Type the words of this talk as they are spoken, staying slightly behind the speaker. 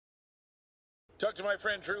Talk to my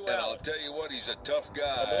friend Drew And Allen. I'll tell you what, he's a tough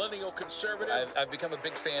guy. A millennial conservative. I've become a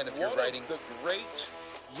big fan of your One writing. of the great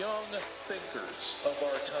young thinkers of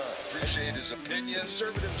our time. Appreciate his opinions.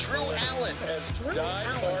 Conservative Drew Allen. As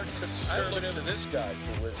die-hard conservative. I look to this guy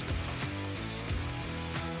for wisdom.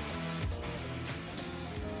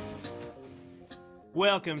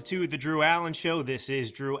 Welcome to the Drew Allen Show. This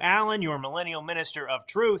is Drew Allen, your millennial minister of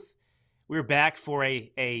truth. We're back for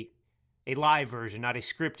a live version, not a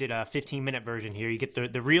scripted 15-minute version here. You get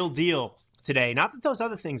the real deal today. Not that those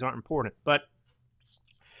other things aren't important, but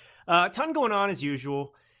a ton going on as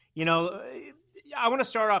usual. You know, I want to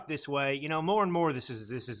start off this way. You know, more and more this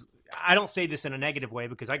is I don't say this in a negative way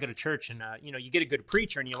because I go to church and, you know, you get a good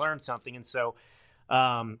preacher and you learn something. And so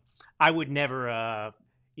I would never,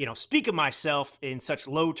 speak of myself in such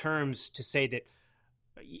low terms to say that,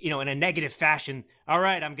 you know, in a negative fashion, all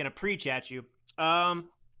right, I'm going to preach at you.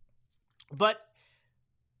 But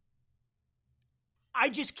I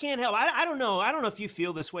just can't help. I don't know. I don't know if you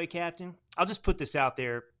feel this way, Captain. I'll just put this out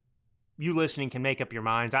there. You listening can make up your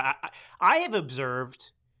minds. I have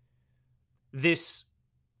observed this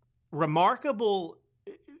remarkable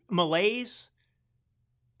malaise.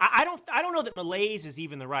 I don't know that malaise is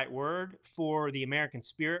even the right word for the American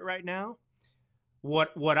spirit right now.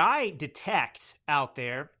 What I detect out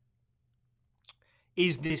there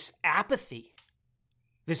is this apathy,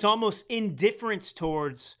 this almost indifference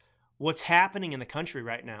towards what's happening in the country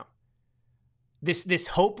right now. This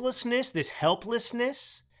hopelessness, this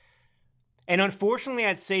helplessness. And unfortunately,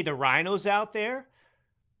 I'd say the rhinos out there,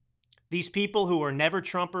 these people who are never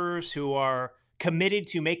Trumpers, who are committed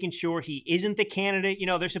to making sure he isn't the candidate, you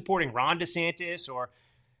know, they're supporting Ron DeSantis or,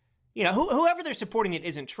 you know, whoever they're supporting that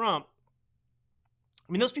isn't Trump.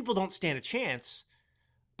 I mean, those people don't stand a chance.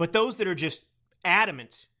 But those that are just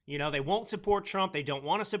adamant, you know, they won't support Trump, they don't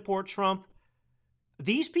want to support Trump,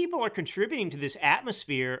 these people are contributing to this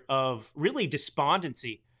atmosphere of really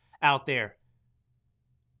despondency out there.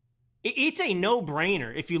 It's a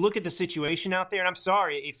no-brainer if you look at the situation out there, and I'm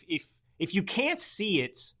sorry, if you can't see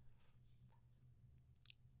it,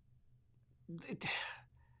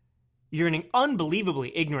 you're an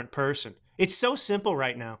unbelievably ignorant person. It's so simple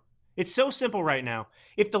right now. It's so simple right now.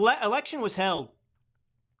 If the election was held,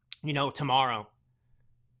 you know, tomorrow,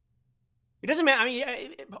 it doesn't matter. I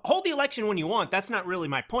mean, hold the election when you want. That's not really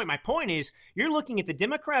my point. My point is you're looking at the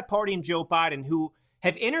Democrat Party and Joe Biden, who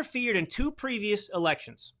have interfered in 2 previous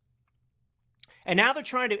elections. And now they're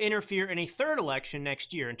trying to interfere in a 3rd election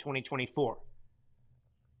next year in 2024.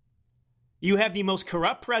 You have the most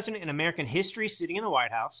corrupt president in American history sitting in the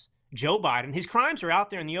White House, Joe Biden. His crimes are out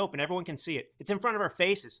there in the open. Everyone can see it. It's in front of our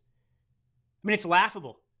faces. I mean, it's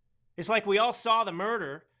laughable. It's like we all saw the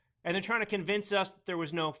murder, and they're trying to convince us that there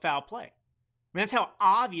was no foul play. I mean, that's how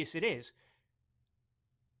obvious it is.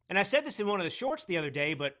 And I said this in one of the shorts the other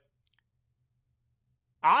day, but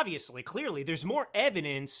obviously, clearly, there's more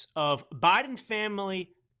evidence of Biden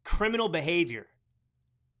family criminal behavior.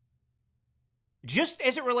 Just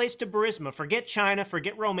as it relates to Burisma, forget China,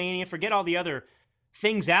 forget Romania, forget all the other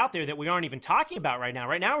things out there that we aren't even talking about right now.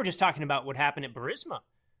 Right now, we're just talking about what happened at Burisma.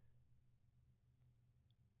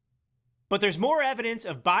 But there's more evidence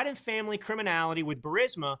of Biden family criminality with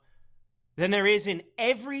Burisma than there is in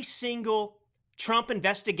every single Trump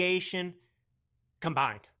investigation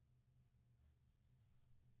combined.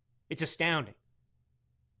 It's astounding.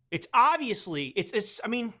 It's obviously, I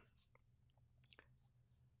mean,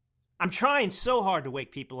 I'm trying so hard to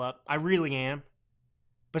wake people up. I really am.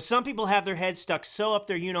 But some people have their heads stuck so up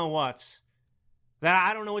there, you-know-whats, that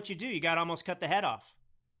I don't know what you do. You got to almost cut the head off.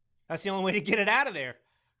 That's the only way to get it out of there.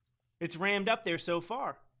 It's rammed up there so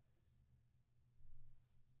far.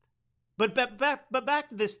 But back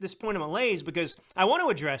to this point of malaise, because I want to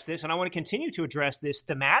address this, and I want to continue to address this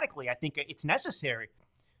thematically. I think it's necessary.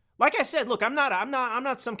 Like I said, look, I'm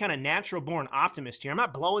not some kind of natural born optimist here. I'm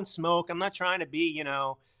not blowing smoke. I'm not trying to be, you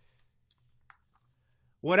know,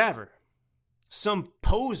 whatever, some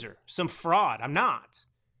poser, some fraud. I'm not.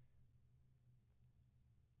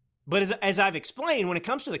 But as I've explained, when it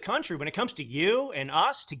comes to the country, when it comes to you and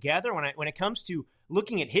us together, when it comes to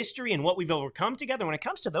looking at history and what we've overcome together, when it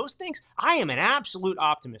comes to those things, I am an absolute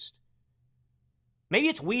optimist. Maybe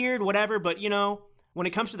it's weird, whatever, but, you know, when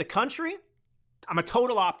it comes to the country, I'm a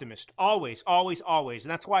total optimist. Always, always, always.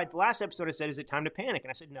 And that's why the last episode I said, is it time to panic? And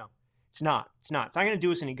I said, no, it's not. It's not. It's not going to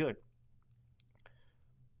do us any good.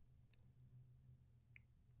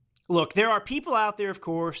 Look, there are people out there, of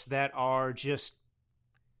course, that are just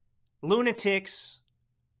lunatics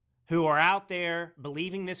who are out there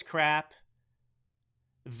believing this crap,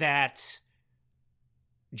 that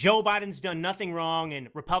Joe Biden's done nothing wrong and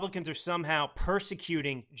Republicans are somehow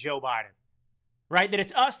persecuting Joe Biden. right? That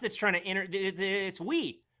it's us that's trying to it's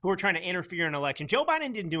we who are trying to interfere in an election. Joe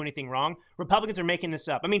Biden didn't do anything wrong. Republicans are making this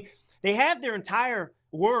up. I mean, they have their entire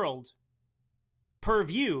world per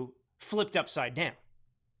view flipped upside down.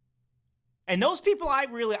 And those people,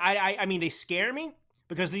 I mean, they scare me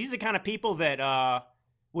because these are the kind of people that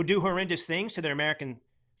would do horrendous things to their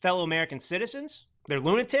fellow American citizens. They're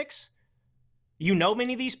lunatics. You know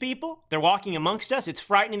many of these people. They're walking amongst us. It's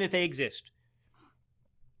frightening that they exist.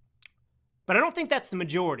 But I don't think that's the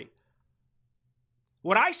majority.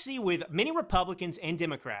 What I see with many Republicans and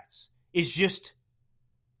Democrats is just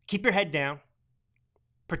keep your head down.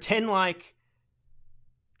 Pretend like,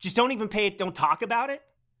 just don't even pay it, don't talk about it.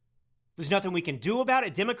 There's nothing we can do about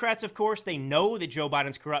it. Democrats, of course, they know that Joe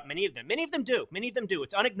Biden's corrupt. Many of them do.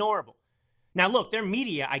 It's unignorable. Now, look, their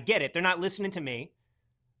media, I get it. They're not listening to me.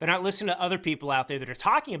 They're not listening to other people out there that are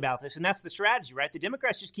talking about this, and that's the strategy, right? The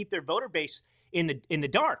Democrats just keep their voter base in the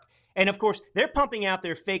dark. And, of course, they're pumping out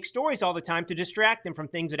their fake stories all the time to distract them from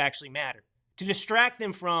things that actually matter, to distract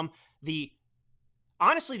them from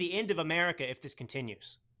honestly, the end of America if this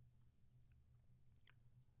continues.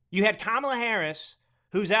 You had Kamala Harris,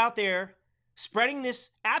 who's out there spreading this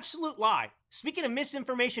absolute lie. Speaking of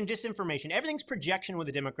misinformation, disinformation, everything's projection with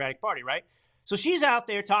the Democratic Party, right? So she's out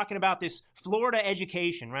there talking about this Florida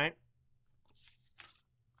education, right?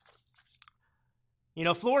 You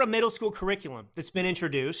know, Florida middle school curriculum that's been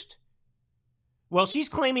introduced. Well, she's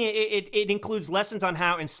claiming it includes lessons on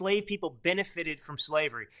how enslaved people benefited from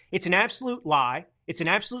slavery. It's an absolute lie. It's an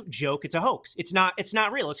absolute joke. It's a hoax. It's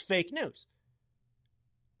not real. It's fake news.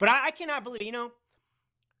 But I cannot believe,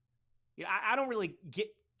 I don't really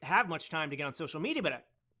have much time to get on social media, but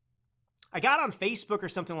I got on Facebook or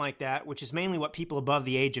something like that, which is mainly what people above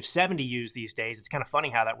the age of 70 use these days. It's kind of funny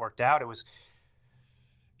how that worked out. It was,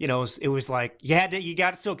 it was like you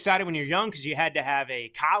got so excited when you're young because you had to have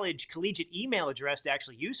a collegiate email address to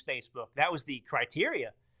actually use Facebook. That was the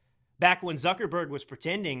criteria back when Zuckerberg was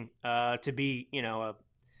pretending to be,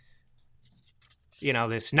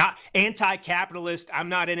 this not anti-capitalist, I'm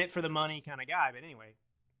not in it for the money kind of guy. But anyway.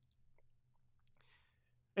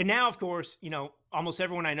 And now, of course, almost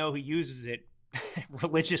everyone I know who uses it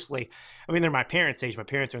religiously, I mean, they're my parents' age. My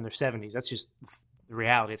parents are in their 70s. That's just the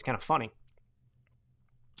reality. It's kind of funny.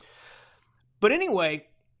 But anyway,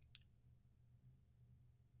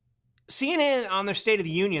 CNN on their State of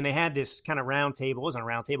the Union, they had this kind of round table. It wasn't a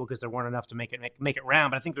round table because there weren't enough to make it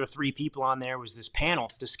round, but I think there were 3 people on there. It was this panel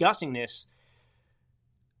discussing this.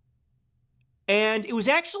 And it was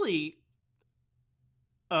actually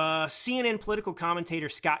CNN political commentator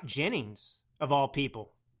Scott Jennings, of all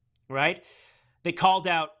people, right? They called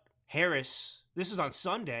out Harris, this was on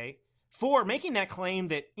Sunday, for making that claim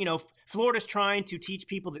that, Florida's trying to teach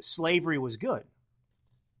people that slavery was good.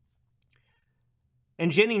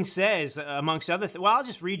 And Jennings says, amongst other things, well, I'll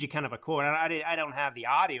just read you kind of a quote. I don't have the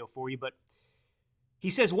audio for you, but he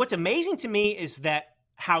says, what's amazing to me is that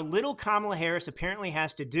how little Kamala Harris apparently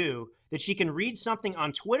has to do, that she can read something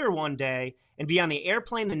on Twitter one day and be on the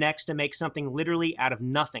airplane the next to make something literally out of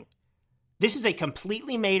nothing. This is a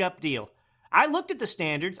completely made-up deal. I looked at the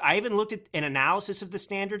standards. I even looked at an analysis of the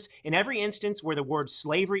standards. In every instance where the word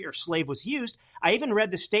slavery or slave was used, I even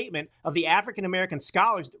read the statement of the African-American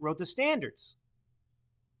scholars that wrote the standards.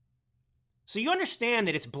 So you understand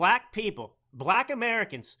that it's black people, black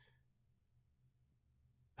Americans,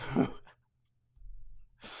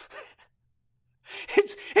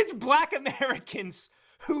 It's black Americans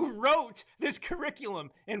who wrote this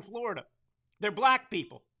curriculum in Florida. They're black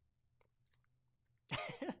people.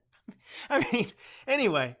 I mean,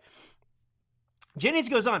 anyway, Jennings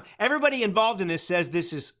goes on. Everybody involved in this says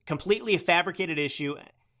this is completely a fabricated issue,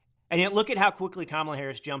 and yet look at how quickly Kamala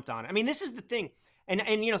Harris jumped on it. I mean, this is the thing. And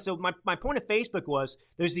so my point of Facebook was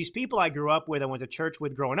there's these people I grew up with, I went to church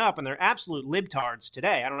with growing up, and they're absolute libtards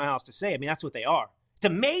today. I don't know how else to say it. I mean, that's what they are. It's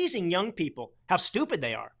amazing, young people, how stupid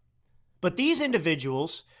they are. But these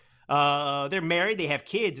individuals, they're married, they have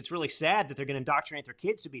kids. It's really sad that they're going to indoctrinate their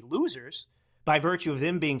kids to be losers by virtue of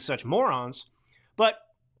them being such morons. But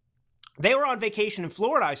they were on vacation in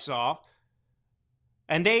Florida, I saw,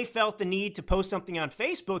 and they felt the need to post something on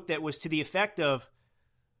Facebook that was to the effect of,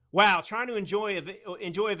 wow, trying to enjoy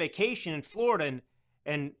a vacation in Florida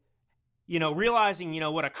and realizing,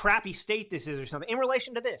 what a crappy state this is or something in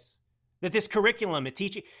relation to this. That this curriculum is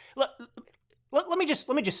teaching. Let me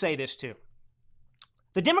just say this too.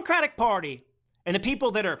 The Democratic Party and the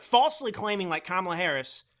people that are falsely claiming, like Kamala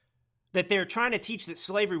Harris, that they're trying to teach that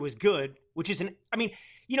slavery was good, which is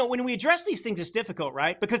when we address these things, it's difficult,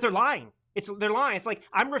 right? Because they're lying. They're lying. It's like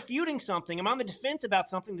I'm refuting something. I'm on the defense about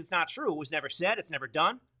something that's not true. It was never said. It's never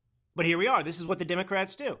done. But here we are. This is what the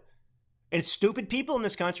Democrats do. And stupid people in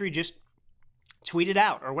this country just tweet it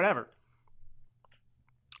out or whatever.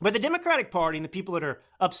 But the Democratic Party and the people that are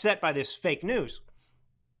upset by this fake news,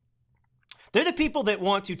 they're the people that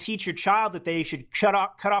want to teach your child that they should cut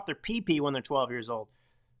off their pee-pee when they're 12 years old.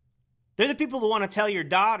 They're the people that want to tell your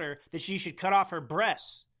daughter that she should cut off her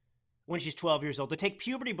breasts when she's 12 years old, to take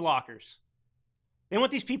puberty blockers. They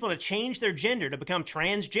want these people to change their gender, to become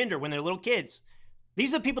transgender when they're little kids.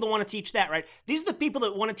 These are the people that want to teach that, right? These are the people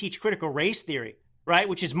that want to teach critical race theory, right?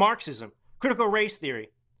 Which is Marxism. Critical race theory.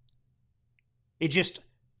 It just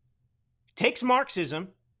takes Marxism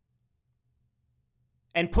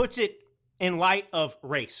and puts it in light of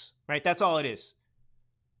race, right? That's all it is.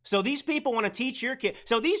 So these people want to teach your kid.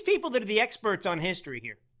 So these people that are the experts on history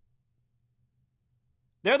here,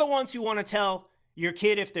 they're the ones who want to tell your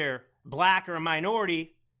kid if they're black or a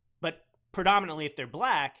minority, but predominantly if they're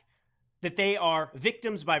black, that they are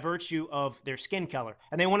victims by virtue of their skin color.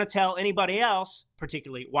 And they want to tell anybody else,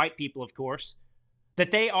 particularly white people, of course,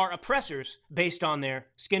 that they are oppressors based on their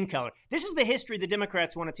skin color. This is the history the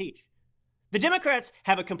Democrats want to teach. The Democrats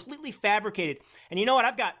have a completely fabricated, and you know what?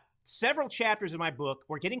 I've got several chapters of my book.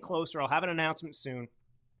 We're getting closer. I'll have an announcement soon.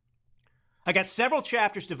 I got several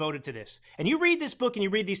chapters devoted to this. And you read this book and you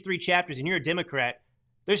read these 3 chapters and you're a Democrat,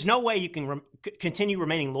 there's no way you can continue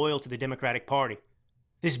remaining loyal to the Democratic Party.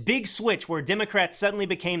 This big switch where Democrats suddenly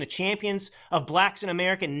became the champions of blacks in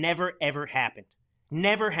America never, ever happened.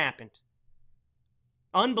 Never happened.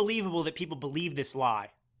 Unbelievable that people believe this lie.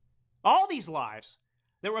 All these lies.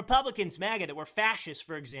 That Republicans, MAGA, that were fascists,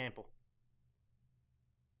 for example.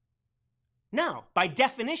 No, by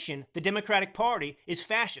definition, the Democratic Party is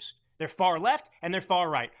fascist. They're far left and they're far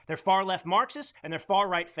right. They're far left Marxists and they're far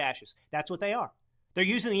right fascists. That's what they are. They're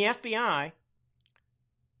using the FBI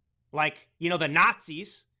like, the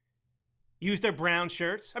Nazis use their brown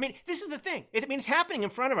shirts. I mean, this is the thing. It's happening in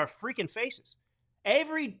front of our freaking faces.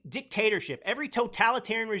 Every dictatorship, every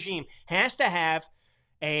totalitarian regime has to have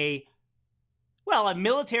a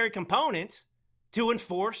military component to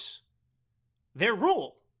enforce their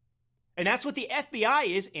rule. And that's what the FBI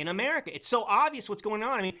is in America. It's so obvious what's going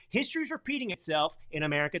on. I mean, history's repeating itself in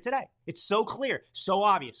America today. It's so clear, so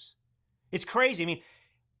obvious. It's crazy. I mean,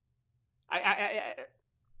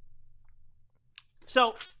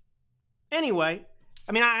 so anyway,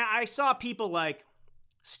 I mean, I saw people like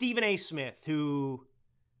Stephen A. Smith, who,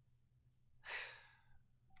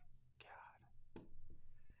 God,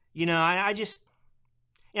 I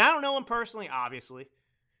don't know him personally, obviously.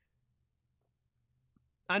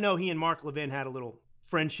 I know he and Mark Levin had a little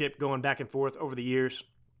friendship going back and forth over the years.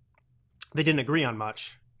 They didn't agree on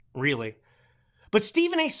much, really. But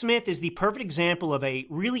Stephen A. Smith is the perfect example of a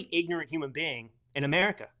really ignorant human being in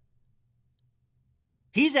America.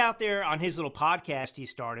 He's out there on his little podcast he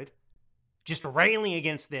started, just railing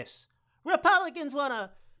against this. Republicans want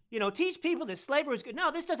to, teach people that slavery is good. No,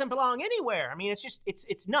 this doesn't belong anywhere. I mean,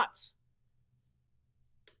 it's nuts.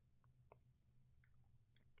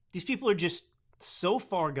 These people are just so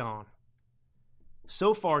far gone.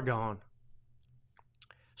 So far gone.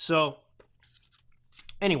 So,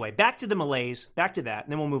 anyway, back to the malaise, back to that,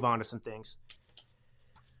 and then we'll move on to some things.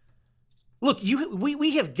 Look,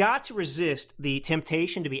 we have got to resist the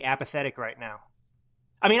temptation to be apathetic right now.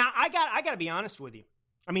 I mean, I got to be honest with you.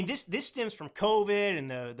 I mean, this stems from COVID and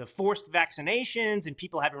the forced vaccinations and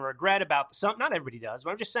people having regret about something. Not everybody does, but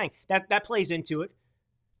I'm just saying that plays into it.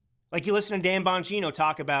 Like you listen to Dan Bongino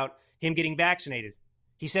talk about him getting vaccinated.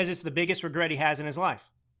 He says it's the biggest regret he has in his life.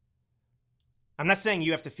 I'm not saying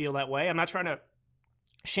you have to feel that way. I'm not trying to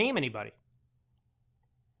shame anybody.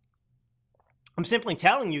 I'm simply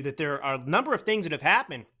telling you that there are a number of things that have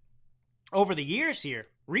happened over the years here,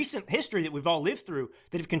 recent history that we've all lived through,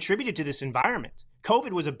 that have contributed to this environment.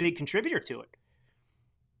 COVID was a big contributor to it.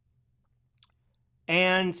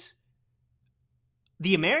 And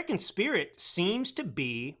the American spirit seems to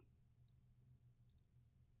be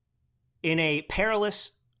in a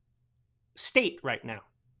perilous state right now.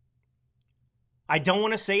 I don't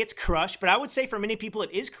want to say it's crushed, but I would say for many people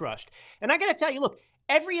it is crushed. And I got to tell you, look,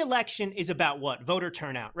 every election is about what? Voter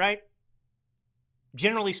turnout, right?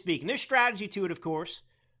 Generally speaking. There's strategy to it, of course.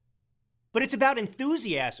 But it's about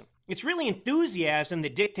enthusiasm. It's really enthusiasm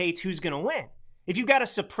that dictates who's going to win. If you've got a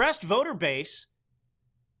suppressed voter base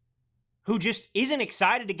who just isn't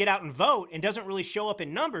excited to get out and vote and doesn't really show up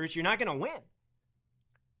in numbers, you're not going to win.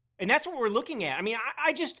 And that's what we're looking at. I mean,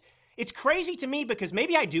 it's crazy to me because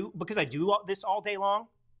I do this all day long,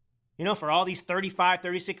 for all these 35,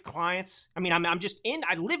 36 clients. I mean,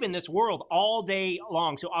 I live in this world all day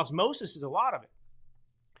long. So osmosis is a lot of it.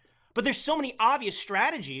 But there's so many obvious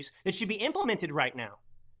strategies that should be implemented right now.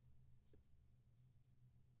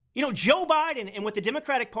 You know, Joe Biden and what the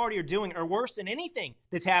Democratic Party are doing are worse than anything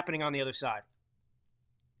that's happening on the other side.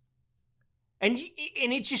 And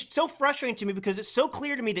it's just so frustrating to me because it's so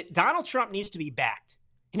clear to me that Donald Trump needs to be backed.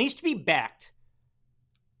 He needs to be backed.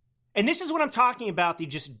 And this is what I'm talking about, the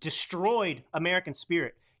just destroyed American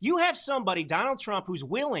spirit. You have somebody, Donald Trump, who's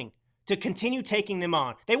willing to continue taking them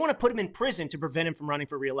on. They want to put him in prison to prevent him from running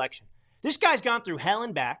for re-election. This guy's gone through hell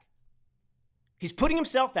and back. He's putting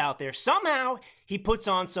himself out there. Somehow he puts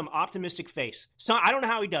on some optimistic face. So I don't know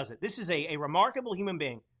how he does it. This is a remarkable human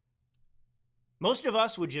being. Most of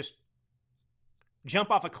us would just jump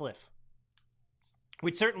off a cliff.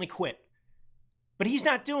 We'd certainly quit. But he's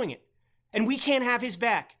not doing it. And we can't have his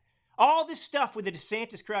back. All this stuff with the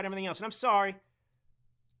DeSantis crowd and everything else. And I'm sorry.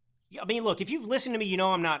 I mean, look, if you've listened to me, you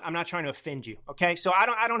know I'm not trying to offend you. Okay? So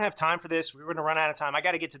I don't have time for this. We're going to run out of time. I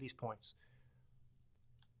got to get to these points.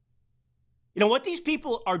 You know, what these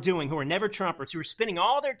people are doing who are never Trumpers, who are spending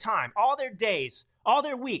all their time, all their days, all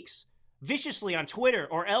their weeks viciously on Twitter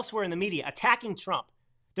or elsewhere in the media attacking Trump,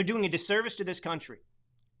 they're doing a disservice to this country.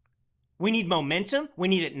 We need momentum. We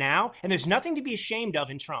need it now. And there's nothing to be ashamed of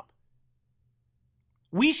in Trump.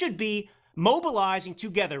 We should be mobilizing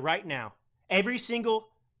together right now. Every single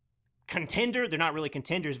contender, they're not really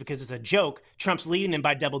contenders because it's a joke. Trump's leading them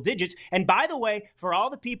by double digits. And by the way, for all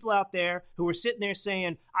the people out there who are sitting there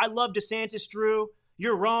saying, I love DeSantis, Drew,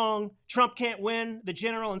 you're wrong, Trump can't win the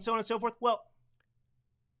general, and so on and so forth. Well,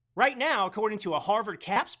 right now, according to a Harvard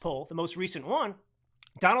CAPS poll, the most recent one,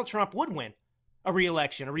 Donald Trump would win a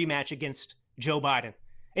re-election, a rematch against Joe Biden.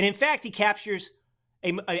 And in fact, he captures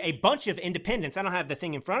a bunch of independents. I don't have the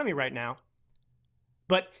thing in front of me right now.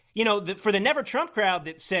 But, you know, for the Never Trump crowd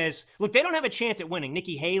that says, look, they don't have a chance at winning.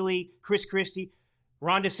 Nikki Haley, Chris Christie,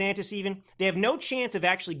 Ron DeSantis even, they have no chance of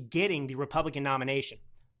actually getting the Republican nomination.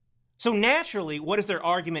 So naturally, what is their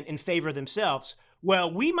argument in favor of themselves?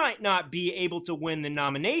 Well, we might not be able to win the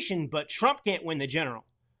nomination, but Trump can't win the general.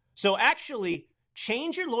 So actually,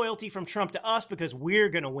 change your loyalty from Trump to us because we're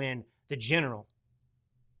going to win the general.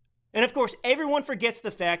 And of course, everyone forgets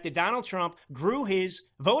the fact that Donald Trump grew his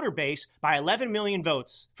voter base by 11 million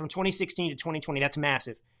votes from 2016 to 2020. That's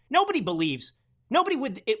massive. Nobody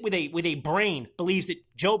with a brain believes that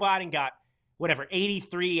Joe Biden got whatever,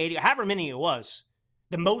 80, however many it was,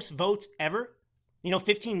 the most votes ever.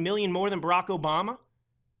 15 million more than Barack Obama.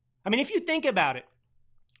 I mean, if you think about it,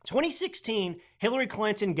 2016, Hillary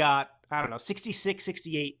Clinton got, 66,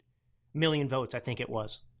 68 million votes, I think it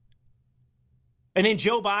was. And then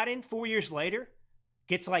Joe Biden, 4 years later,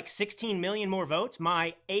 gets like 16 million more votes.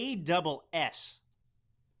 My ASS.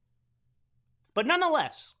 But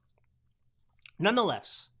nonetheless,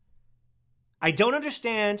 I don't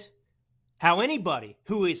understand how anybody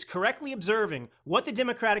who is correctly observing what the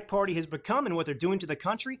Democratic Party has become and what they're doing to the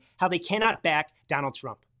country, how they cannot back Donald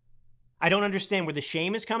Trump. I don't understand where the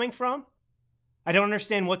shame is coming from. I don't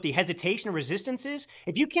understand what the hesitation or resistance is.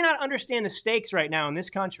 If you cannot understand the stakes right now in this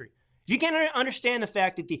country, if you can't understand the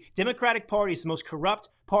fact that the Democratic Party is the most corrupt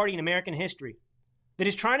party in American history, that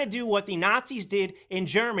is trying to do what the Nazis did in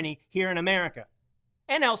Germany here in America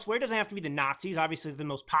and elsewhere, it doesn't have to be the Nazis, obviously the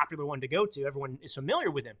most popular one to go to. Everyone is familiar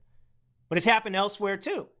with him. But it's happened elsewhere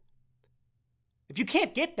too. If you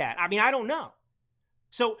can't get that, I don't know.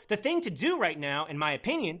 So the thing to do right now, in my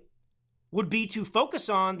opinion, would be to focus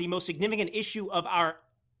on the most significant issue of our,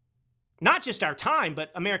 not just our time, but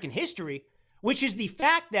American history, which is the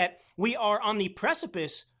fact that we are on the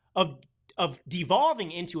precipice of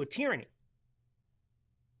devolving into a tyranny.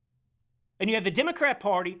 And you have the Democrat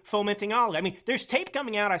Party fomenting all of it. There's tape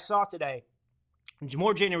coming out I saw today,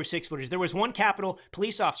 more January 6th footage. There was one Capitol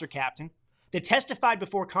police officer captain that testified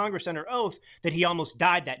before Congress under oath that he almost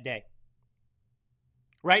died that day.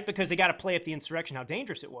 Right? Because they got to play up the insurrection, how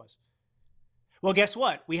dangerous it was. Well, guess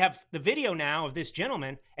what? We have the video now of this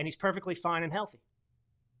gentleman, and he's perfectly fine and healthy.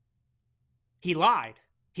 He lied.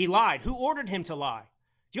 Who ordered him to lie?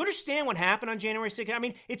 Do you understand what happened on January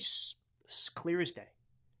 6th? It's clear as day.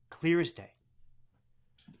 Clear as day.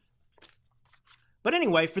 But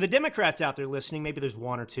anyway, for the Democrats out there listening, maybe there's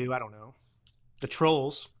one or two, I don't know, the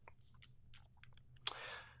trolls,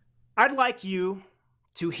 I'd like you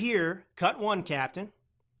to hear cut one, Captain,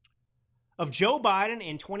 of Joe Biden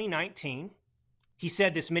in 2019. He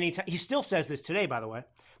said this many times. He still says this today, by the way.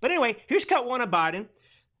 But anyway, here's cut one of Biden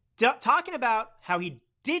talking about how he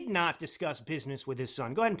did not discuss business with his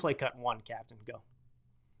son. Go ahead and play cut one, Captain. Go.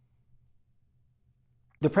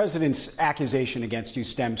 The president's accusation against you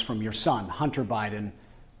stems from your son, Hunter Biden,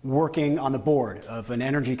 working on the board of an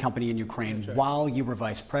energy company in Ukraine while you were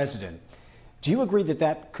vice president. Do you agree that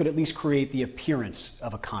that could at least create the appearance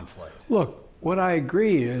of a conflict? Look, What I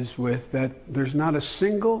agree is with that there's not a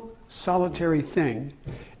single solitary thing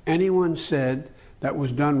anyone said that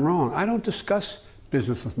was done wrong. I don't discuss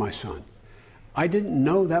business with my son. I didn't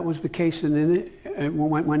know that was the case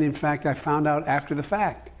when in fact I found out after the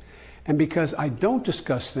fact. And because I don't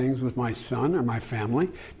discuss things with my son or my family,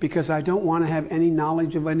 because I don't want to have any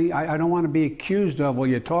knowledge of any, I don't want to be accused of, well,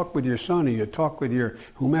 you talk with your son or you talk with your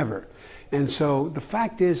whomever. And so the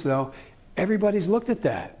fact is, though, everybody's looked at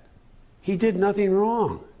that. He did nothing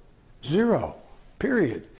wrong. Zero.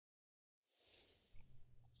 Period.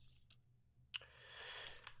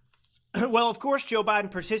 Well, of course, Joe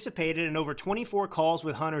Biden participated in over 24 calls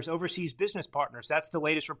with Hunter's overseas business partners. That's the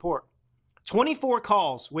latest report. 24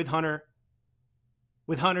 calls with Hunter's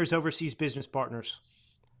overseas business partners.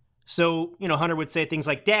 So, Hunter would say things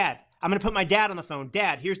like, Dad, I'm going to put my dad on the phone.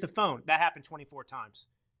 Dad, here's the phone. That happened 24 times.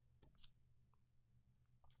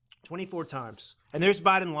 24 times. And there's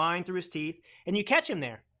Biden lying through his teeth. And you catch him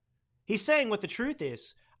there. He's saying what the truth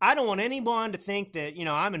is. I don't want anyone to think that,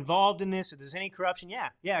 I'm involved in this or there's any corruption.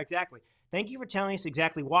 Yeah, exactly. Thank you for telling us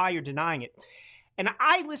exactly why you're denying it. And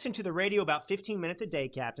I listen to the radio about 15 minutes a day,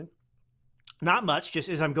 Captain. Not much, just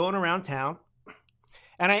as I'm going around town.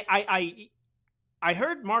 And I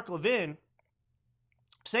heard Mark Levin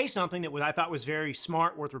say something that I thought was very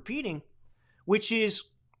smart, worth repeating, which is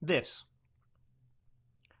this.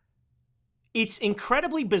 It's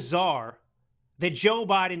incredibly bizarre that Joe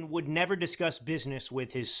Biden would never discuss business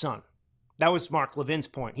with his son. That was Mark Levin's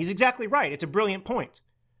point. He's exactly right. It's a brilliant point.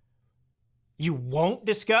 You won't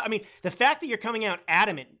discuss. I mean, the fact that you're coming out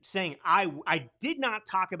adamant saying, I did not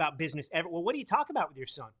talk about business ever. Well, what do you talk about with your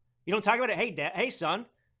son? You don't talk about it. Hey, Dad, hey, son,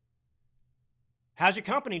 how's your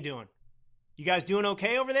company doing? You guys doing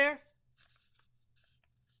okay over there?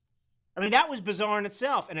 I mean, that was bizarre in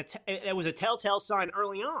itself. And it was a telltale sign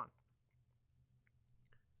early on.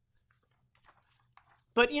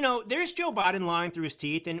 But, there's Joe Biden lying through his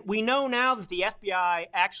teeth. And we know now that the FBI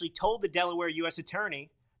actually told the Delaware U.S.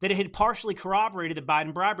 attorney that it had partially corroborated the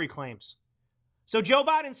Biden bribery claims. So Joe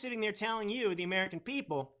Biden's sitting there telling you, the American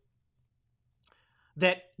people,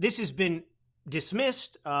 that this has been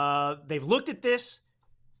dismissed. They've looked at this.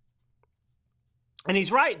 And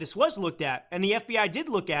he's right. This was looked at. And the FBI did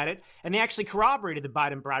look at it. And they actually corroborated the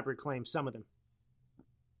Biden bribery claims, some of them.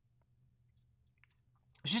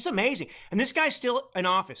 It's just amazing. And this guy's still in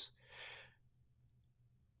office.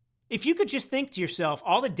 If you could just think to yourself,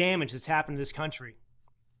 all the damage that's happened to this country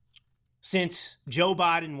since Joe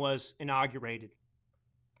Biden was inaugurated.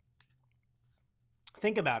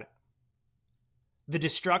 Think about it. The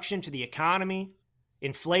destruction to the economy,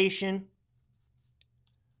 inflation,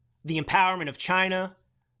 the empowerment of China,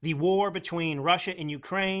 the war between Russia and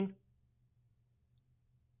Ukraine.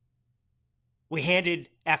 We handed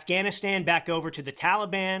Afghanistan back over to the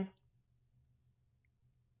Taliban.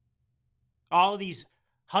 All of these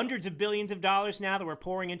hundreds of billions of dollars now that we're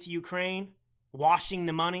pouring into Ukraine, washing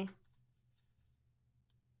the money.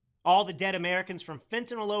 All the dead Americans from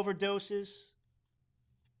fentanyl overdoses.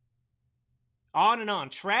 On and on.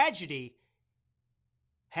 Tragedy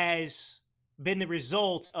has been the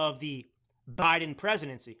result of the Biden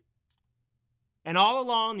presidency. And all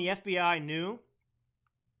along, the FBI knew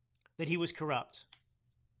that he was corrupt.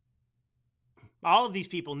 All of these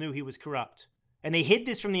people knew he was corrupt. And they hid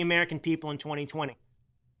this from the American people in 2020.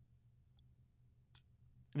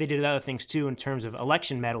 They did other things too in terms of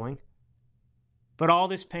election meddling. But all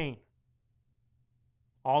this pain,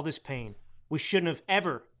 we shouldn't have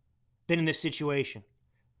ever been in this situation.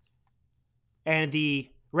 And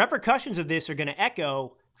the repercussions of this are going to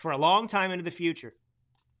echo for a long time into the future.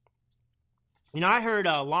 I heard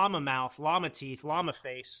llama mouth, llama teeth, llama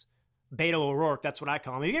face, Beto O'Rourke, that's what I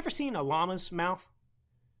call him. Have you ever seen a llama's mouth?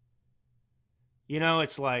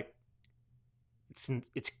 It's like,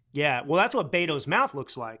 yeah, well, that's what Beto's mouth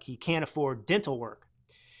looks like. He can't afford dental work.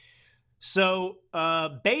 So,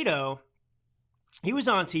 Beto, he was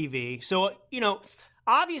on TV. So,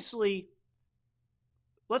 obviously,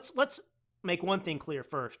 let's make one thing clear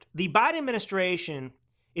first. The Biden administration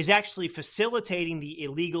is actually facilitating the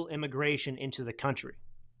illegal immigration into the country.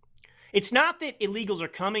 It's not that illegals are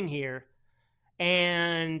coming here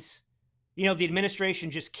and, the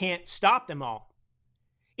administration just can't stop them all.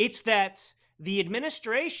 It's that the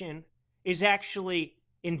administration is actually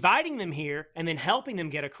inviting them here and then helping them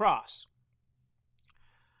get across.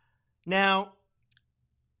 Now,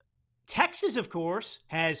 Texas, of course,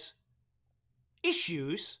 has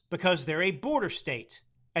issues because they're a border state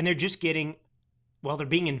and they're just they're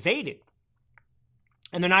being invaded.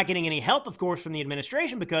 And they're not getting any help, of course, from the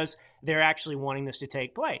administration because they're actually wanting this to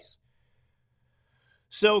take place.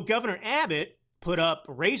 So Governor Abbott put up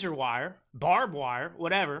razor wire, barbed wire,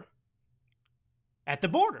 whatever, at the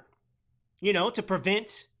border, to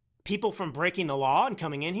prevent people from breaking the law and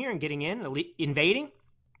coming in here and getting in, invading.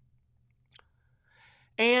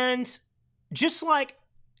 And just like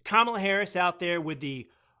Kamala Harris out there with the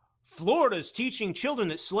Florida's teaching children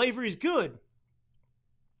that slavery is good.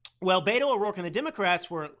 Well, Beto O'Rourke and the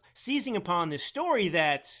Democrats were seizing upon this story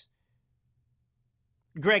that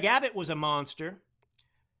Greg Abbott was a monster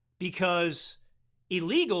because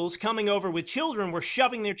illegals coming over with children were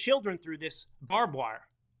shoving their children through this barbed wire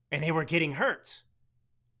and they were getting hurt.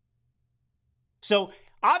 So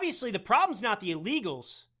obviously the problem's not the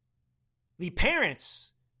illegals, the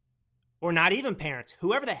parents, or not even parents,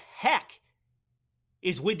 whoever the heck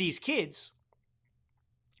is with these kids.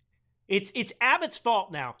 It's Abbott's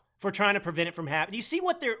fault now for trying to prevent it from happening. Do you see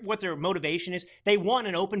what their motivation is? They want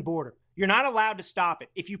an open border. You're not allowed to stop it.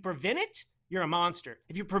 If you prevent it, you're a monster.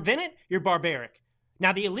 If you prevent it, you're barbaric.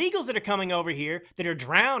 Now, the illegals that are coming over here, that are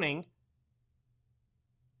drowning,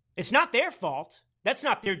 it's not their fault. That's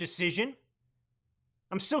not their decision.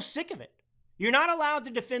 I'm so sick of it. You're not allowed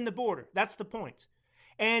to defend the border. That's the point.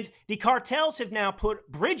 And the cartels have now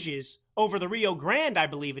put bridges over the Rio Grande, I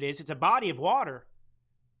believe it is. It's a body of water.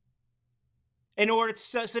 In order to,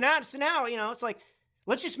 so now, it's like,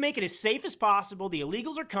 let's just make it as safe as possible. The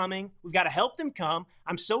illegals are coming. We've got to help them come.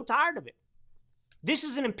 I'm so tired of it. This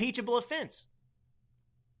is an impeachable offense.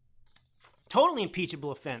 Totally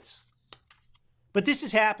impeachable offense. But this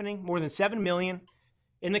is happening. More than 7 million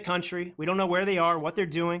in the country. We don't know where they are, what they're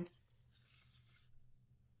doing.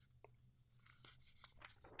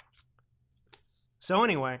 So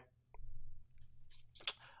anyway,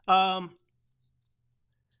 all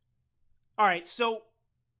right, so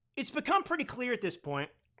it's become pretty clear at this point,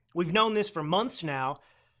 we've known this for months now,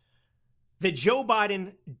 that Joe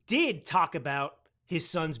Biden did talk about his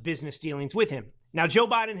son's business dealings with him. Now, Joe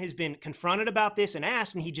Biden has been confronted about this and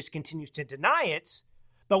asked, and he just continues to deny it.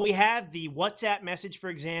 But we have the WhatsApp message, for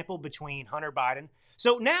example, between Hunter Biden.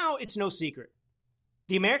 So now it's no secret.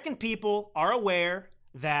 The American people are aware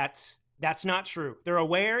that that's not true. They're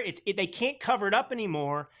aware they can't cover it up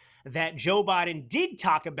anymore that Joe Biden did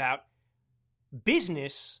talk about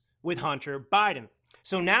business with Hunter Biden.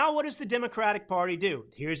 So now what does the Democratic Party do?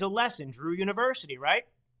 Here's a lesson, Drew University, right?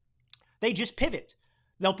 They just pivot.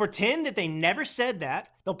 They'll pretend that they never said that.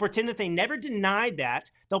 They'll pretend that they never denied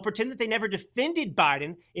that. They'll pretend that they never defended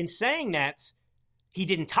Biden in saying that he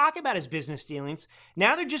didn't talk about his business dealings.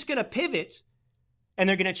 Now they're just going to pivot and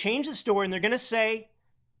they're going to change the story and they're going to say,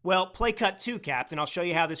 well, play cut 2, Captain. I'll show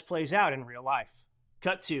you how this plays out in real life.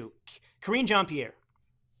 Cut 2. Karine Jean-Pierre.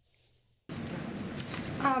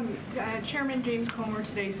 Chairman James Comer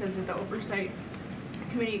today says that the Oversight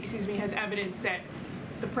Committee, has evidence that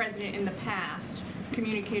the president in the past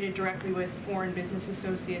communicated directly with foreign business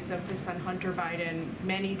associates of his son Hunter Biden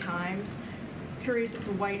many times. Curious if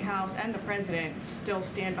the White House and the president still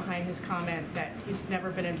stand behind his comment that he's never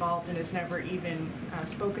been involved and has never even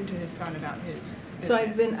spoken to his son about his business. So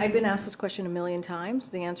I've been asked this question a million times.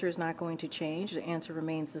 The answer is not going to change. The answer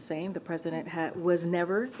remains the same. The president was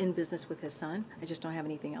never in business with his son. I just don't have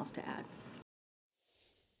anything else to add.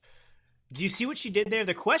 Do you see what she did there?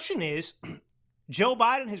 The question is, Joe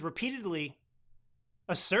Biden has repeatedly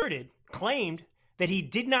claimed that he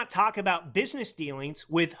did not talk about business dealings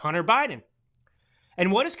with Hunter Biden.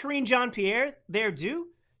 And what does Karine Jean-Pierre there do?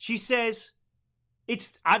 She says,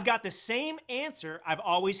 I've got the same answer I've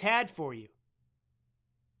always had for you.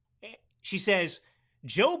 She says,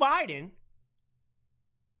 Joe Biden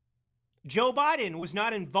was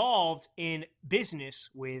not involved in business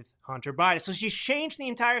with Hunter Biden. So she's changed the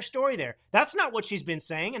entire story there. That's not what she's been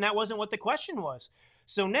saying, and that wasn't what the question was.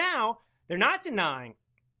 So now they're not denying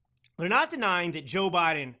that Joe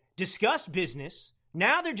Biden discussed business.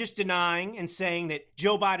 Now they're just denying and saying that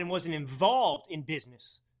Joe Biden wasn't involved in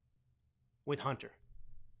business with Hunter.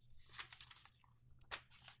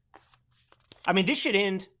 I mean, this should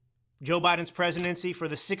end Joe Biden's presidency for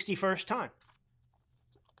the 61st time.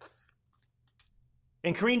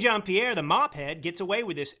 And Karine Jean-Pierre, the mop head, gets away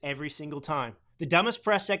with this every single time. The dumbest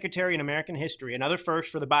press secretary in American history. Another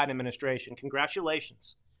first for the Biden administration.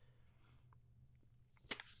 Congratulations.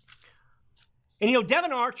 And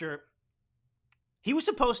Devin Archer, he was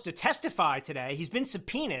supposed to testify today. He's been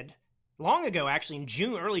subpoenaed long ago, actually, in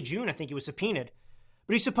June, early June, I think he was subpoenaed.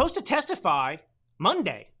 But he's supposed to testify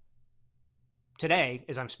Monday, today,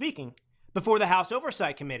 as I'm speaking, before the House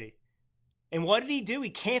Oversight Committee. And what did he do? He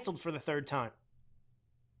canceled for the third time.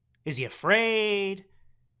 Is he afraid?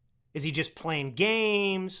 Is he just playing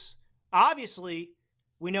games? Obviously,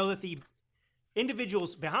 we know that the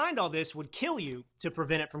individuals behind all this would kill you to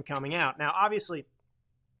prevent it from coming out. Now, obviously,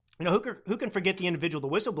 who can forget the individual, the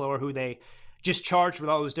whistleblower, who they just charged with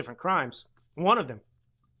all those different crimes? One of them.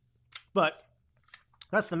 But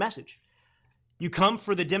that's the message. You come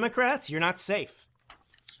for the Democrats, you're not safe.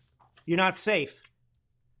 You're not safe.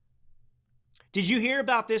 Did you hear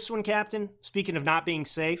about this one, Captain? Speaking of not being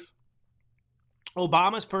safe,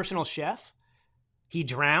 Obama's personal chef, he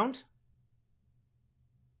drowned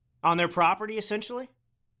on their property, essentially.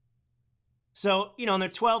 So, in their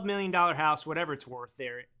 $12 million house, whatever it's worth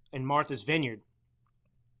there in Martha's Vineyard,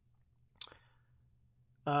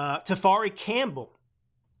 Tafari Campbell,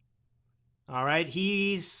 all right,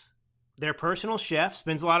 he's their personal chef,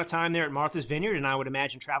 spends a lot of time there at Martha's Vineyard, and I would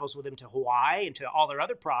imagine travels with him to Hawaii and to all their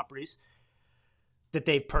other properties that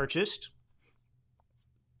they've purchased.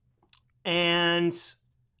 And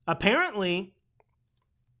apparently,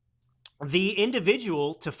 the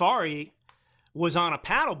individual, Tafari, was on a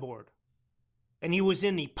paddleboard, and he was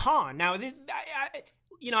in the pond. Now, I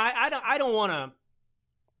don't want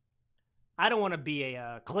to be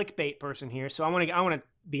a clickbait person here, so I want to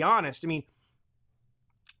be honest. I mean,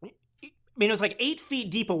 it was like 8 feet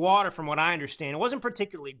deep of water, from what I understand. It wasn't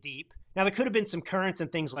particularly deep. Now, there could have been some currents and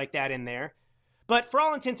things like that in there, but for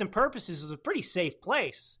all intents and purposes, it was a pretty safe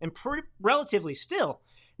place and relatively still.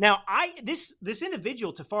 Now, this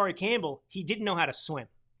individual, Tafari Campbell, he didn't know how to swim.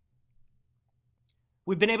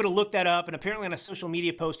 We've been able to look that up, and apparently on a social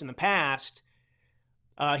media post in the past,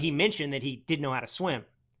 he mentioned that he didn't know how to swim.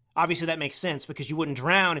 Obviously, that makes sense because you wouldn't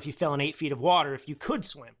drown if you fell in 8 feet of water if you could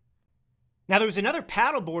swim. Now, there was another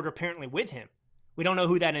paddleboarder apparently with him. We don't know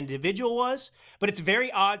who that individual was, but it's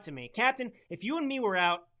very odd to me. Captain, if you and me were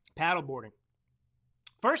out paddleboarding,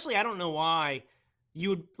 firstly, I don't know why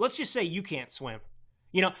let's just say you can't swim.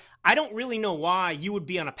 I don't really know why you would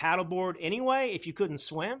be on a paddleboard anyway if you couldn't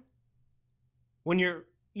swim. When you're,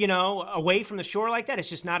 away from the shore like that, it's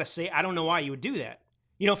just not a safe. I don't know why you would do that.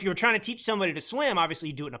 If you were trying to teach somebody to swim, obviously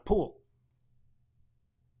you do it in a pool.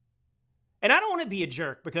 And I don't want to be a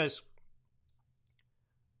jerk because,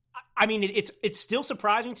 it's still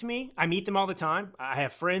surprising to me. I meet them all the time. I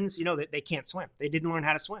have friends, that they can't swim. They didn't learn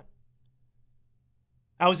how to swim.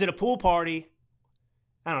 I was at a pool party,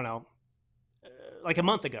 I don't know, like a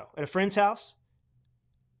month ago at a friend's house.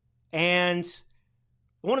 And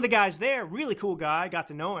one of the guys there, really cool guy, got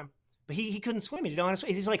to know him, but he couldn't swim. He didn't know how to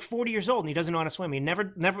swim. He's like 40 years old and he doesn't know how to swim. He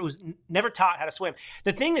was never taught how to swim.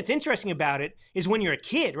 The thing that's interesting about it is when you're a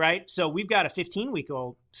kid, right? So we've got a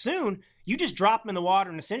 15-week-old. Soon, you just drop them in the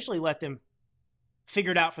water and essentially let them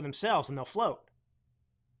figure it out for themselves and they'll float.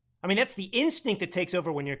 That's the instinct that takes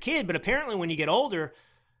over when you're a kid, but apparently when you get older,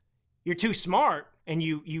 you're too smart and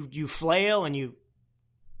you flail and you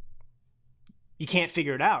can't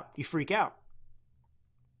figure it out. You freak out.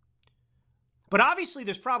 But obviously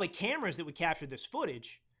there's probably cameras that would capture this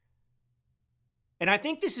footage. And I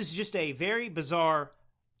think this is just a very bizarre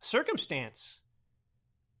circumstance.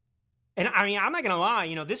 And I'm not going to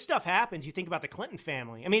lie, this stuff happens. You think about the Clinton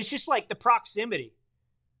family. It's just like the proximity.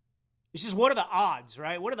 It's just, what are the odds,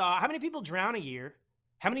 right? How many people drown a year?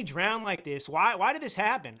 How many drown like this? Why did this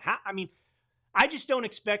happen? I just don't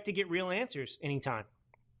expect to get real answers anytime.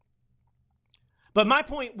 But my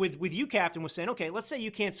point with you, Captain, was saying, okay, let's say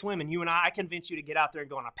you can't swim and you and I convince you to get out there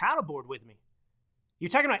and go on a paddleboard with me. You're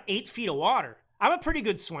talking about 8 feet of water. I'm a pretty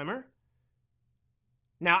good swimmer.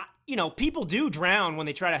 Now, people do drown when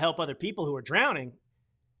they try to help other people who are drowning.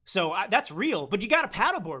 So that's real. But you got a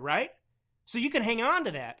paddleboard, right? So you can hang on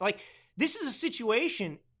to that. Like, this is a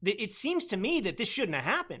situation that it seems to me that this shouldn't have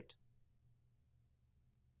happened.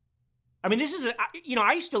 This is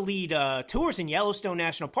I used to lead tours in Yellowstone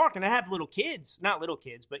National Park, and I have little kids, not little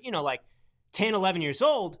kids, but, like 10, 11 years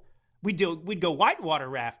old. We'd go whitewater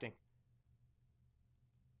rafting.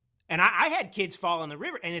 And I had kids fall in the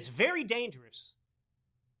river, and it's very dangerous.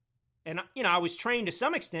 And, I was trained to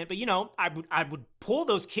some extent, but, I would pull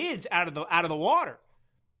those kids out of the water.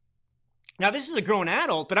 Now, this is a grown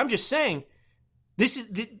adult, but I'm just saying, this is,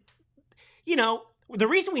 the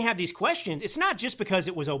reason we have these questions, it's not just because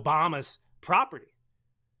it was Obama's property.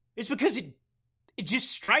 It's because it just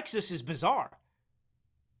strikes us as bizarre.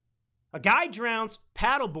 A guy drowns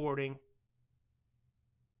paddleboarding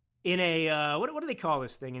in a, what do they call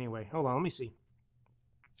this thing anyway? Hold on, let me see.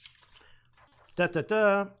 It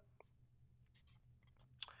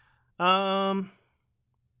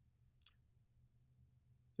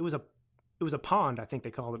was a pond, I think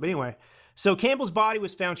they called it. But anyway, so Campbell's body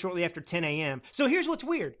was found shortly after 10 a.m. So here's what's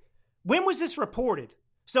weird. When was this reported?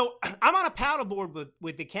 So I'm on a paddleboard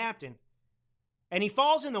with the captain, and he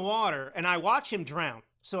falls in the water, and I watch him drown.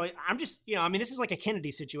 So I'm just, this is like a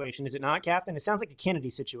Kennedy situation, is it not, Captain? It sounds like a Kennedy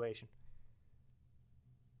situation.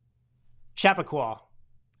 Chappaqua.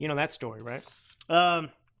 You know that story, right? So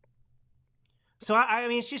I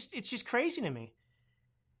mean, it's just crazy to me.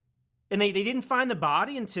 And they didn't find the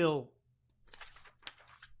body until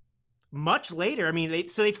much later. I mean,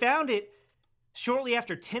 they found it shortly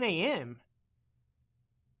after 10 a.m.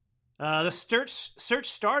 The search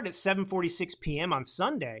started at 7:46 p.m. on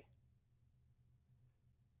Sunday.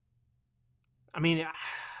 I mean,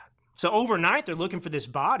 so overnight they're looking for this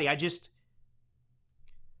body.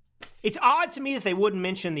 It's odd to me that they wouldn't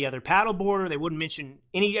mention the other paddleboarder. They wouldn't mention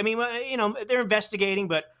any. I mean, they're investigating,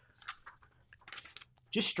 but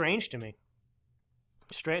just strange to me.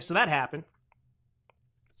 Strange. So that happened.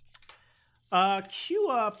 Cue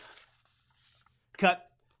up cut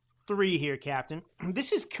 3 here, Captain.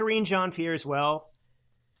 This is Karine Jean-Pierre as well.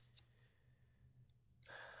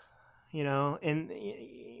 And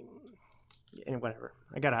whatever.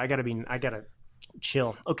 I gotta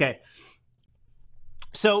chill. Okay.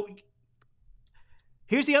 So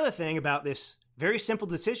here's the other thing about this very simple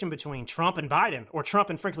decision between Trump and Biden, or Trump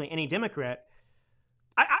and frankly any Democrat.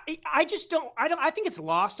 I think it's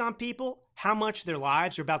lost on people how much their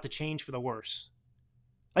lives are about to change for the worse.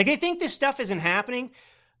 Like, they think this stuff isn't happening.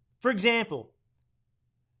 For example,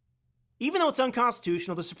 even though it's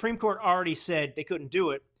unconstitutional, the Supreme Court already said they couldn't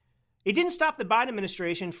do it. It didn't stop the Biden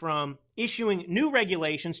administration from issuing new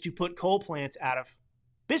regulations to put coal plants out of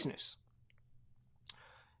business.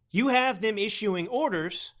 You have them issuing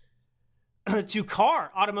orders to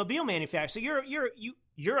automobile manufacturers. So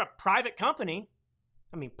you're a private company.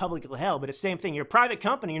 I mean, public to hell, but it's the same thing. You're a private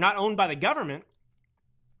company. You're not owned by the government.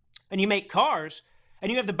 And you make cars.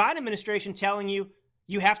 And you have the Biden administration telling you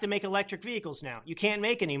have to make electric vehicles now. You can't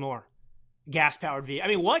make any more gas-powered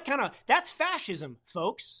vehicles. I mean, that's fascism,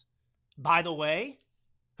 folks. By the way,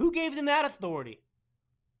 who gave them that authority?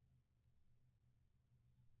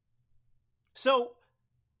 So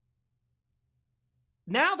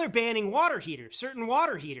now they're banning water heaters, certain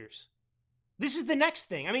water heaters. This is the next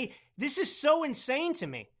thing. I mean, this is so insane to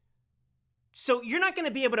me. So you're not going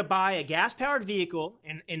to be able to buy a gas-powered vehicle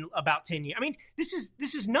in about 10 years. I mean, this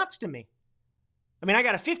is nuts to me. I mean, I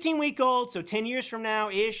got a 15-week-old, so 10 years from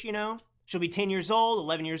now-ish, she'll be 10 years old,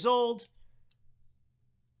 11 years old.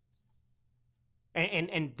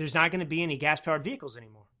 And there's not going to be any gas-powered vehicles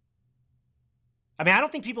anymore. I mean, I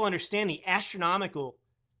don't think people understand the astronomical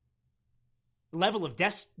level of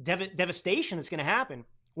devastation that's going to happen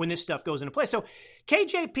when this stuff goes into place. So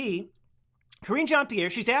KJP, Karine Jean-Pierre,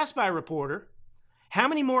 she's asked by a reporter, how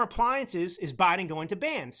many more appliances is Biden going to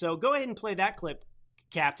ban? So go ahead and play that clip,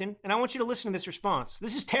 Captain, and I want you to listen to this response.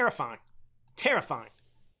 This is terrifying. Terrifying.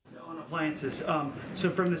 On appliances. So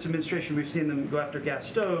from this administration, we've seen them go after gas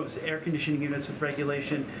stoves, air conditioning units with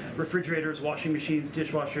regulation, refrigerators, washing machines,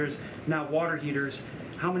 dishwashers, now water heaters.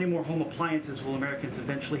 How many more home appliances will Americans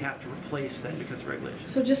eventually have to replace then because of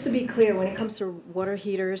regulations? So just to be clear, when it comes to water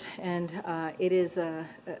heaters, and it is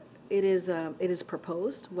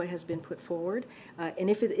proposed, what has been put forward, and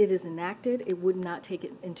if it is enacted, it would not take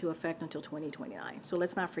it into effect until 2029. So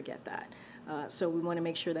let's not forget that. So we want to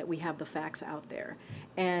make sure that we have the facts out there.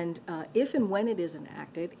 And if and when it is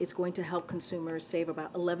enacted, it's going to help consumers save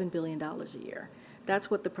about $11 billion a year.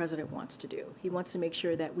 That's what the president wants to do. He wants to make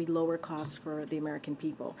sure that we lower costs for the American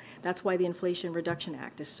people. That's why the Inflation Reduction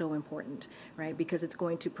Act is so important, right? Because it's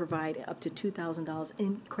going to provide up to $2,000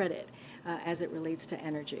 in credit as it relates to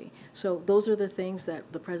energy. So those are the things that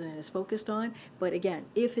the president is focused on. But again,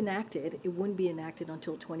 if enacted, it wouldn't be enacted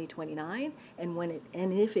until 2029.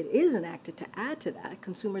 And if it is enacted, to add to that,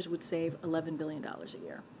 consumers would save $11 billion a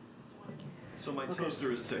year. So my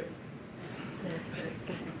toaster is safe.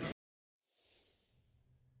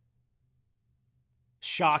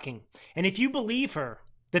 Shocking. And if you believe her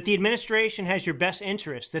that the administration has your best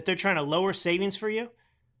interest, that they're trying to lower savings for you,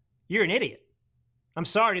 you're an idiot. I'm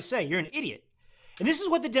sorry to say, you're an idiot. And this is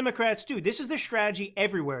what the Democrats do. This is their strategy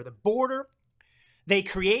everywhere. The border, they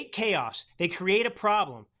create chaos. They create a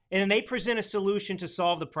problem. And then they present a solution to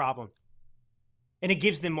solve the problem. And it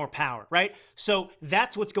gives them more power, right? So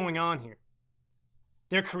that's what's going on here.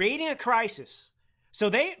 They're creating a crisis. So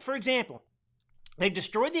they, for example, they've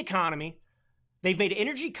destroyed the economy. They've made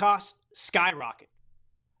energy costs skyrocket.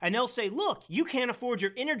 And they'll say, look, you can't afford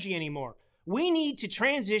your energy anymore. We need to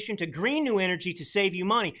transition to green new energy to save you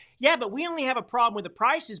money. Yeah, but we only have a problem with the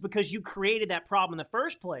prices because you created that problem in the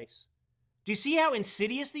first place. Do you see how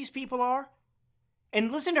insidious these people are?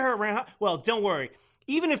 And listen to her around. Well, don't worry.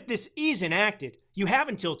 Even if this is enacted, you have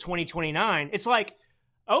until 2029. It's like,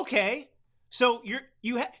 okay, so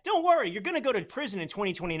don't worry. You're going to go to prison in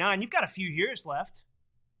 2029. You've got a few years left.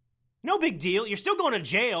 No big deal. You're still going to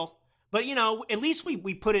jail. But, at least we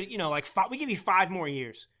put it, we give you 5 more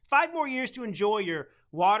years. 5 more years to enjoy your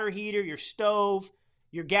water heater, your stove,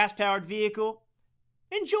 your gas-powered vehicle.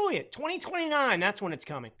 Enjoy it. 2029, that's when it's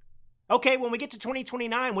coming. Okay, when we get to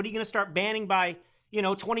 2029, what are you going to start banning by,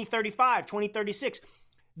 2035, 2036?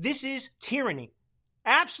 This is tyranny.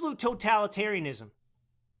 Absolute totalitarianism.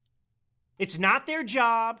 It's not their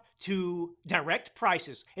job to direct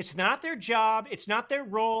prices. It's not their job. It's not their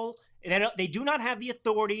role. They do not have the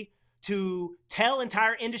authority to tell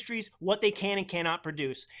entire industries what they can and cannot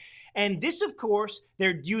produce. And this, of course,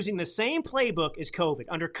 they're using the same playbook as COVID.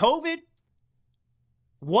 Under COVID,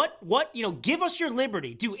 give us your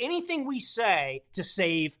liberty. Do anything we say to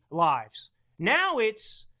save lives. Now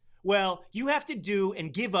it's, you have to do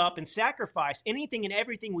and give up and sacrifice anything and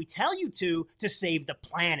everything we tell you to save the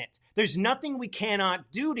planet. There's nothing we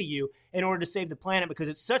cannot do to you in order to save the planet because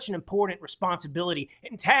it's such an important responsibility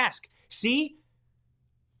and task. See?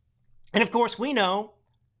 And of course, we know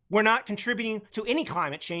we're not contributing to any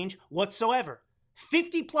climate change whatsoever.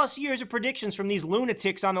 50 plus years of predictions from these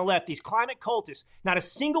lunatics on the left, these climate cultists, not a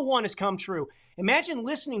single one has come true. Imagine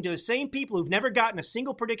listening to the same people who've never gotten a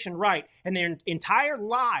single prediction right and their entire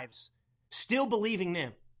lives still believing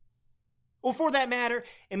them. Or for that matter,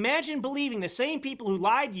 imagine believing the same people who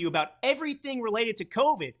lied to you about everything related to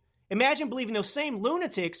COVID. Imagine believing those same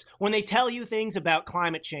lunatics when they tell you things about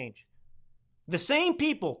climate change. The same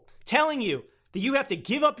people telling you that you have to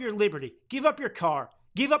give up your liberty, give up your car,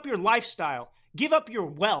 give up your lifestyle, give up your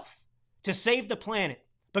wealth to save the planet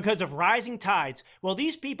because of rising tides. Well,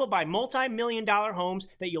 these people buy multi-million-dollar homes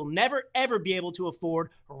that you'll never, ever be able to afford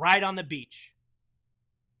right on the beach.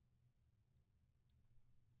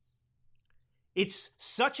 It's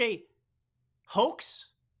such a hoax.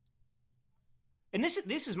 And this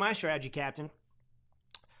is my strategy, Captain.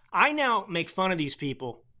 I now make fun of these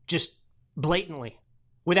people just blatantly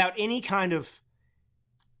without any kind of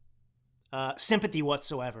sympathy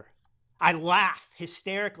whatsoever. I laugh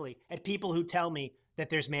hysterically at people who tell me that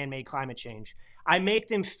there's man-made climate change. I make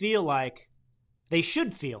them feel like they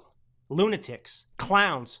should feel. Lunatics,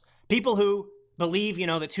 clowns, people who believe,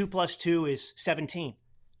 that 2 plus 2 is 17.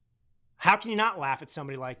 How can you not laugh at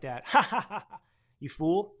somebody like that? Ha ha ha, you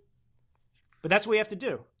fool. But that's what we have to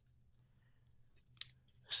do.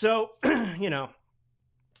 So,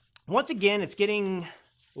 once again, it's getting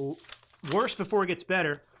worse before it gets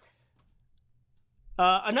better.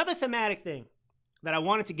 Another thematic thing that I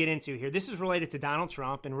wanted to get into here, this is related to Donald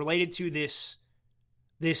Trump and related to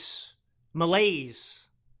this malaise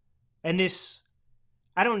and this,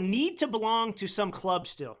 I don't need to belong to some club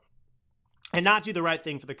still and not do the right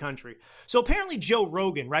thing for the country. So apparently Joe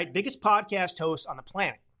Rogan, right, biggest podcast host on the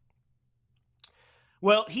planet,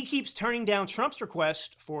 well, he keeps turning down Trump's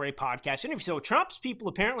request for a podcast interview. So Trump's people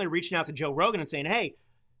apparently are reaching out to Joe Rogan and saying, hey,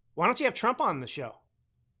 why don't you have Trump on the show?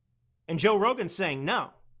 And Joe Rogan's saying no.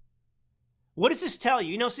 What does this tell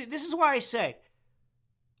you? See, this is why I say,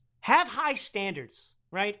 have high standards,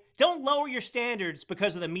 right? Don't lower your standards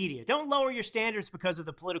because of the media. Don't lower your standards because of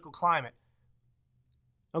the political climate.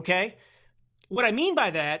 Okay? What I mean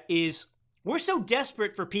by that is we're so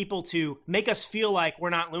desperate for people to make us feel like we're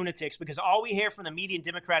not lunatics because all we hear from the media and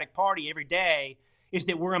Democratic Party every day is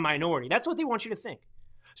that we're a minority. That's what they want you to think.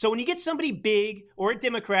 So when you get somebody big or a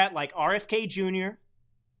Democrat like RFK Jr.,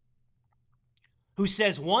 who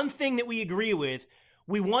says one thing that we agree with,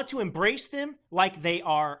 we want to embrace them like they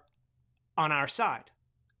are on our side.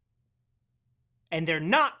 And they're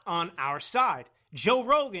not on our side. Joe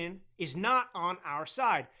Rogan is not on our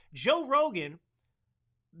side. Joe Rogan,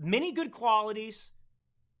 many good qualities,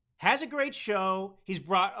 has a great show. He's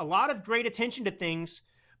brought a lot of great attention to things,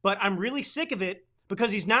 but I'm really sick of it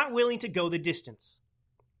because he's not willing to go the distance.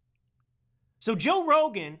 So Joe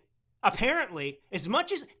Rogan, apparently, as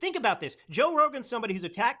much as, think about this, Joe Rogan's somebody who's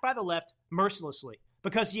attacked by the left mercilessly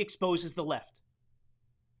because he exposes the left.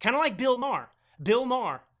 Kind of like Bill Maher. Bill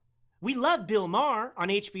Maher. We love Bill Maher on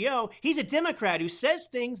HBO. He's a Democrat who says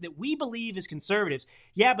things that we believe as conservatives.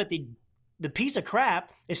 Yeah, but the piece of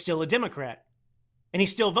crap is still a Democrat. And he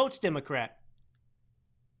still votes Democrat.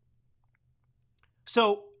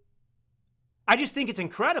 So, I just think it's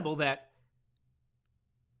incredible that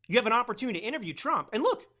you have an opportunity to interview Trump. And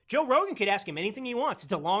look, Joe Rogan could ask him anything he wants.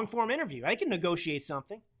 It's a long-form interview. I can negotiate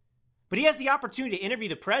something. But he has the opportunity to interview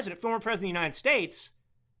the president, former president of the United States,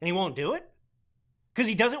 and he won't do it? Because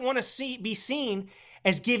he doesn't want to be seen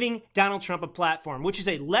as giving Donald Trump a platform, which is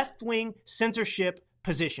a left-wing censorship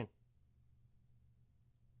position.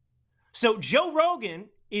 So Joe Rogan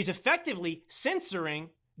is effectively censoring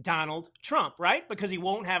Donald Trump, right? Because he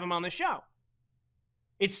won't have him on the show.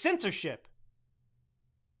 It's censorship.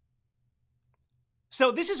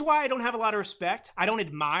 So this is why I don't have a lot of respect. I don't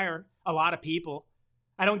admire a lot of people.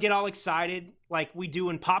 I don't get all excited like we do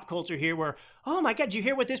in pop culture here where, oh my God, did you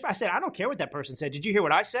hear what this? I said, I don't care what that person said. Did you hear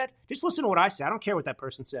what I said? Just listen to what I said. I don't care what that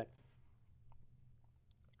person said.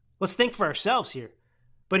 Let's think for ourselves here.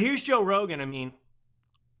 But here's Joe Rogan. I mean,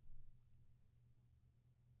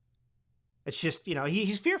 it's just,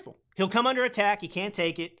 he's fearful. He'll come under attack. He can't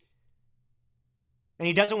take it. And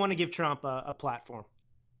he doesn't want to give Trump a platform.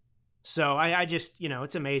 So I just,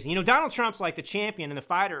 it's amazing. Donald Trump's like the champion and the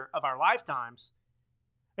fighter of our lifetimes.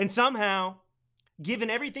 And somehow, given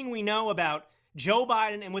everything we know about Joe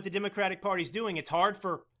Biden and what the Democratic Party's doing, it's hard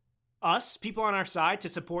for us, people on our side, to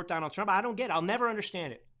support Donald Trump. I don't get it. I'll never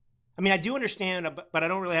understand it. I mean, I do understand it, but I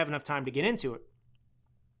don't really have enough time to get into it.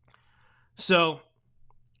 So,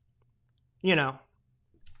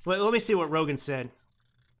 let me see what Rogan said.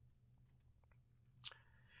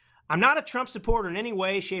 I'm not a Trump supporter in any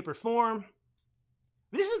way, shape, or form.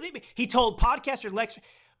 He told podcaster Lex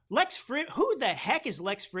Fridman. Who the heck is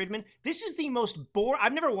Lex Fridman? This is the most boring.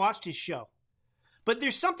 I've never watched his show. But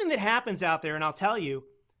there's something that happens out there, and I'll tell you.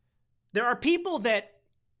 There are people that,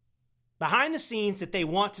 behind the scenes, that they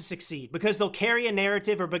want to succeed because they'll carry a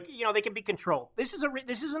narrative or, they can be controlled. This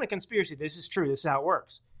isn't a conspiracy. This is true. This is how it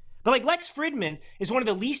works. But like Lex Fridman is one of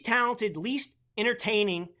the least talented, least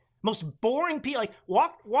entertaining, most boring people. Like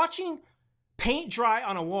watching paint dry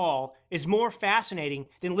on a wall is more fascinating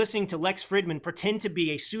than listening to Lex Fridman pretend to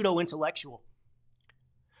be a pseudo-intellectual.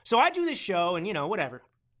 So I do this show and, whatever.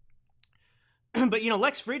 But,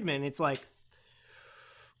 Lex Fridman, it's like,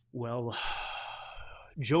 well,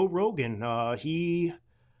 Joe Rogan, he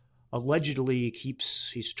allegedly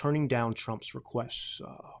he's turning down Trump's requests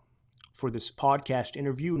for this podcast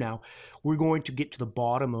interview. Now, we're going to get to the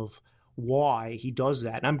bottom of why he does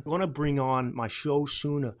that. And I'm going to bring on my show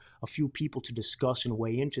soon a few people to discuss and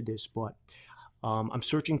weigh into this, but I'm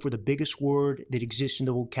searching for the biggest word that exists in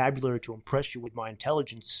the vocabulary to impress you with my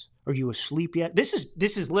intelligence. Are you asleep yet? This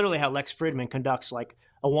is literally how Lex Fridman conducts like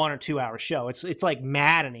a 1 or 2 hour show. It's like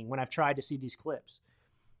maddening when I've tried to see these clips.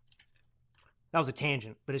 That was a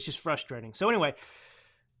tangent, but it's just frustrating. So anyway,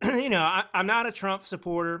 I'm not a Trump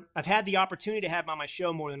supporter. I've had the opportunity to have him on my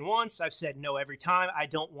show more than once. I've said no every time. I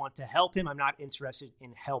don't want to help him. I'm not interested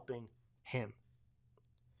in helping him.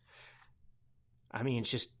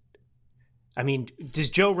 Does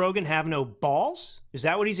Joe Rogan have no balls? Is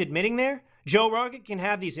that what he's admitting there? Joe Rogan can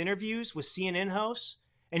have these interviews with CNN hosts,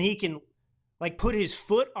 and he can put his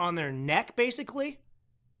foot on their neck, basically,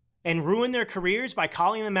 and ruin their careers by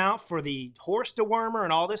calling them out for the horse dewormer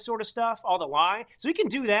and all this sort of stuff, all the lie. So he can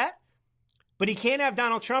do that, but he can't have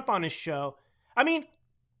Donald Trump on his show. I mean,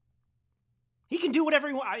 he can do whatever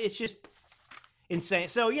he wants. It's just insane.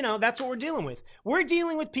 So, that's what we're dealing with. We're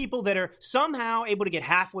dealing with people that are somehow able to get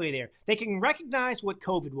halfway there. They can recognize what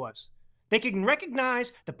COVID was. They can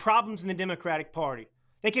recognize the problems in the Democratic Party.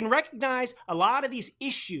 They can recognize a lot of these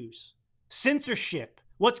issues, censorship,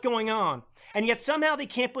 what's going on. And yet somehow they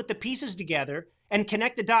can't put the pieces together and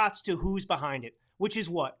connect the dots to who's behind it, which is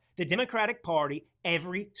what? The Democratic Party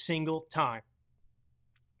every single time.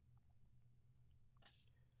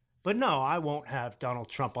 But no, I won't have Donald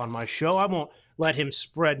Trump on my show. I won't let him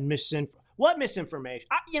spread misinformation. What misinformation?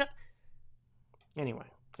 Anyway,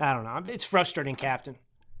 I don't know. It's frustrating, Captain.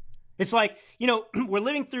 It's like, we're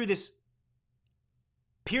living through this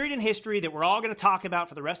period in history that we're all going to talk about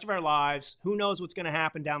for the rest of our lives. Who knows what's going to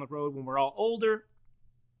happen down the road when we're all older?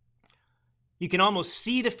 You can almost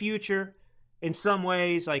see the future in some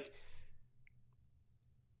ways.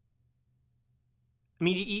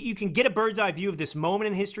 You can get a bird's eye view of this moment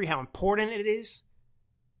in history, how important it is.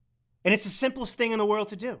 And it's the simplest thing in the world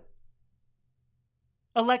to do.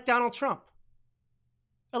 Elect Donald Trump.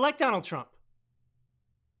 Elect Donald Trump.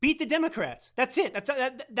 Beat the Democrats. That's it.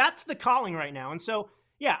 That's the calling right now. And so,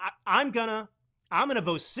 yeah, I'm gonna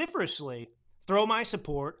vociferously throw my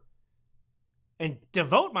support and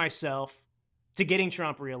devote myself to getting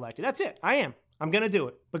Trump reelected. That's it. I am. I'm gonna do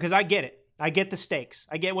it because I get it. I get the stakes.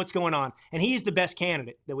 I get what's going on. And he's the best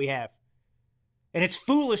candidate that we have. And it's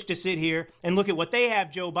foolish to sit here and look at what they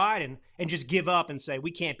have, Joe Biden, and just give up and say, we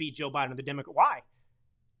can't beat Joe Biden or the Democrat. Why?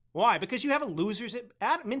 Why? Because you have a loser's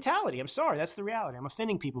mentality. I'm sorry. That's the reality. I'm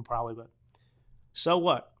offending people probably, but so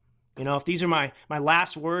what? If these are my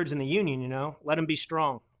last words in the union, let them be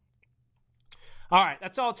strong. All right.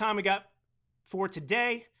 That's all the time we got for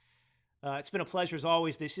today. It's been a pleasure as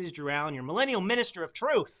always. This is Drew Allen, your millennial minister of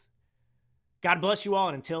truth. God bless you all,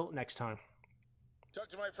 and until next time. Talk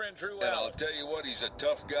to my friend Drew And I'll Allen, tell you what, he's a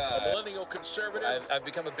tough a guy. millennial conservative. I've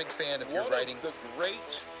become a big fan of your one writing. of the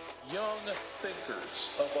great young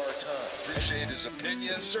thinkers of our time. Appreciate his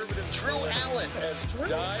opinions. Conservative Drew Allen. As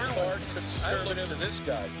die-hard conservative to this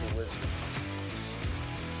guy for wisdom.